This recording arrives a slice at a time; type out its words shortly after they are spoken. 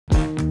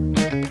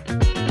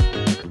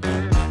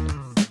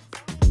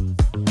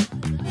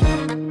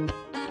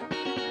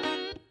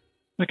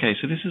Okay,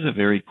 so this is a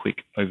very quick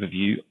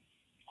overview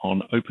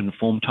on open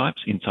form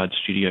types inside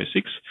Studio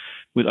 6.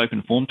 With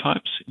open form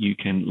types, you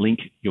can link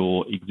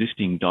your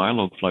existing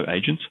Dialogflow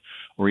agents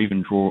or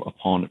even draw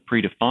upon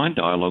predefined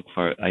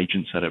Dialogflow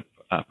agents that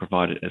are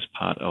provided as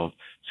part of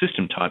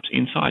system types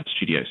inside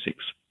Studio 6.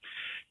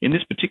 In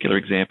this particular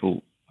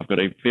example, I've got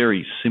a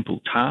very simple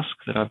task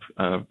that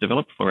I've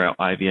developed for our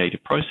IVA to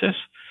process.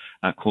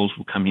 Calls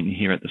will come in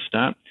here at the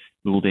start.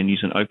 We will then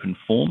use an open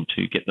form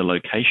to get the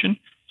location,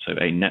 so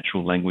a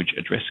natural language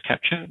address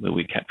capture where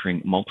we're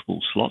capturing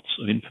multiple slots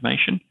of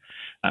information.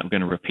 We're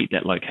going to repeat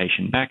that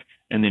location back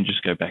and then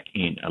just go back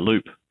in a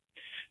loop.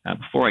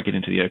 Before I get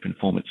into the open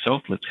form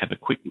itself, let's have a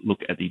quick look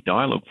at the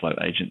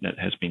Dialogflow agent that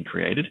has been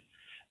created.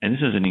 And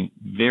this is a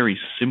very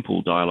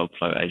simple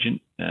Dialogflow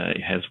agent.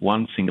 It has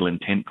one single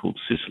intent called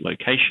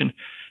sysLocation.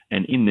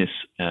 And in this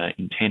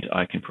intent,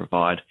 I can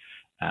provide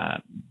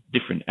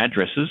different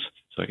addresses.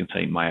 So I can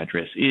say my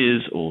address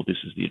is, or this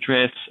is the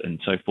address, and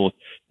so forth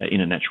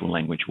in a natural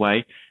language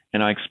way.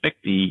 And I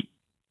expect the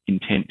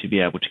intent to be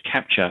able to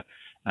capture,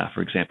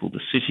 for example, the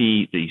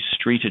city, the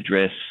street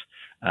address,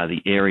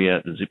 the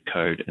area, the zip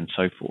code, and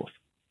so forth.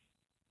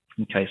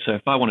 Okay, so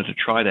if I wanted to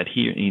try that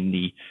here in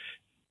the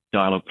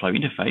Dialogflow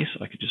interface,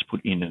 I could just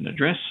put in an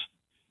address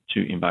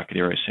to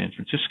Embarcadero, San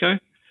Francisco,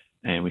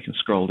 and we can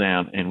scroll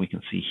down and we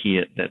can see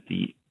here that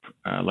the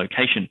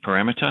location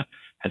parameter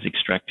has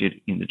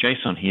extracted in the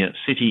JSON here.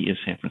 City is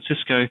San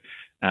Francisco,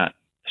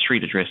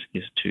 street address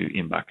is to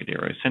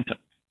Embarcadero Center.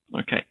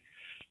 Okay,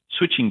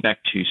 switching back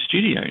to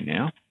Studio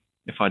now,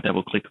 if I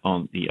double click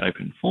on the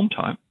open form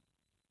type,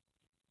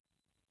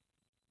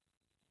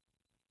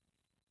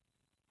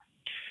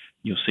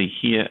 you'll see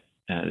here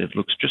it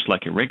looks just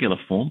like a regular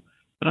form,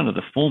 but under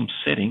the form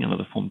setting, under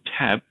the form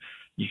tab,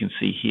 you can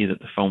see here that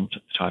the form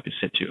type is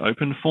set to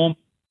open form.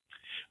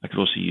 I could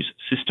also use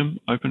system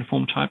open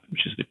form type,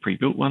 which is the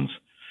pre-built ones.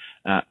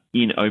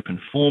 In open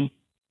form,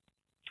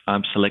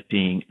 I'm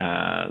selecting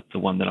the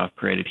one that I've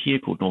created here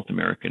called North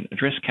American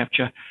Address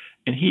Capture.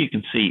 And here you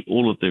can see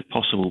all of the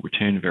possible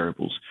return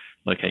variables: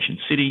 location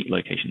city,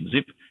 location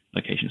zip,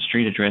 location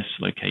street address,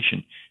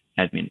 location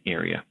admin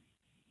area.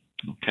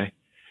 Okay,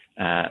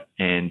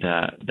 and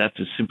that's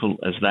as simple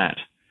as that.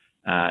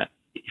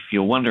 If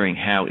you're wondering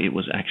how it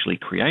was actually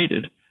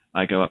created,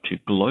 I go up to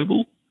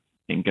Global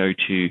and go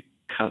to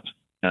Cut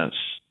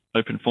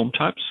Open Form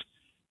Types.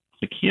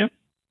 Click here.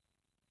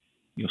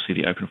 You'll see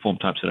the open form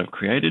types that I've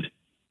created.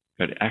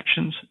 Go to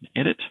Actions, and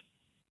Edit.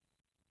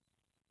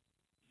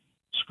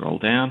 Scroll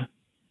down.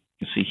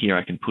 You can see here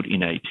I can put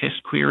in a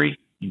test query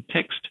in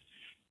text,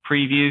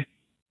 preview,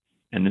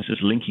 and this is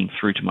linking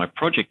through to my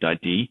project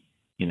ID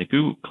in the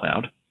Google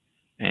Cloud.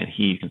 And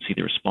here you can see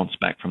the response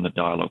back from the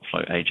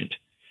Dialogflow agent.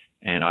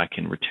 And I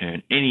can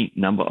return any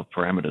number of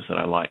parameters that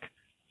I like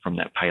from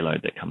that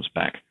payload that comes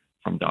back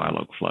from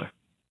Dialogflow.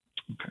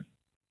 Okay.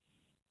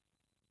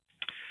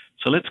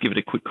 So let's give it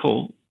a quick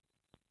call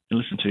and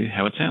listen to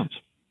how it sounds.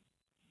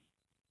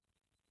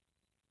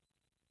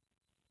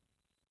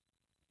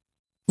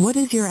 What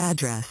is your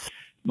address?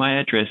 My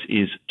address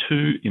is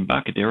 2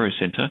 Embarcadero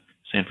Center,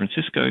 San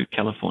Francisco,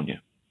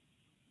 California.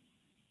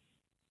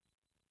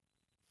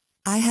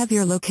 I have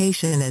your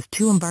location as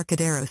 2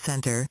 Embarcadero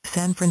Center,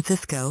 San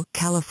Francisco,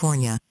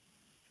 California.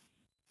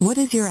 What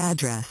is your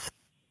address?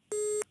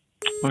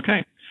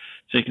 Okay,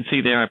 so you can see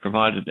there I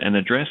provided an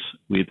address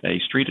with a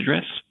street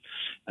address,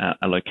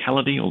 a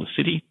locality or the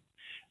city,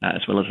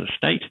 as well as a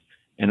state,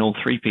 and all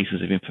 3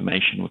 pieces of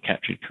information were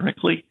captured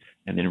correctly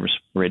and then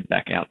read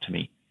back out to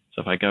me.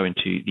 So if I go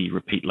into the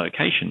repeat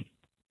location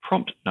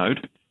prompt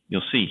node,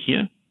 you'll see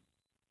here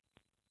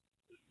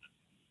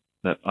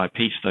that I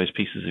pieced those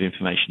pieces of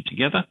information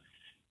together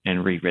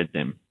and reread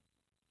them.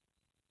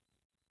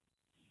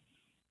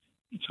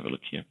 Let's have a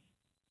look here.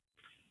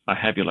 I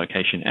have your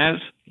location as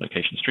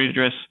location street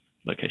address,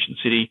 location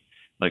city,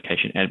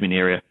 location admin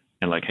area,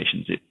 and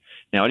location zip.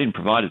 Now, I didn't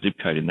provide a zip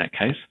code in that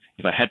case.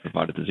 If I had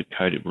provided the zip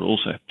code, it would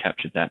also have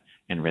captured that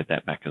and read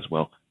that back as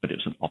well, but it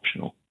was an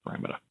optional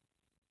parameter.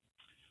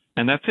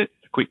 And that's it,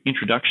 a quick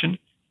introduction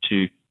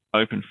to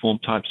open form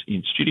types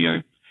in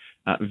Studio.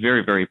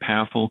 Very, very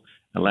powerful,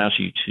 allows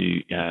you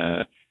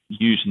to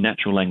use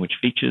natural language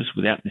features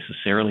without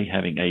necessarily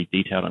having a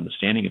detailed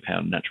understanding of how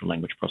natural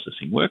language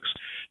processing works,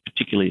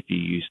 particularly if you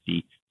use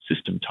the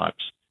system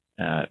types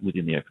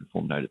within the open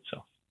form node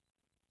itself.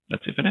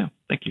 That's it for now.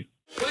 Thank you.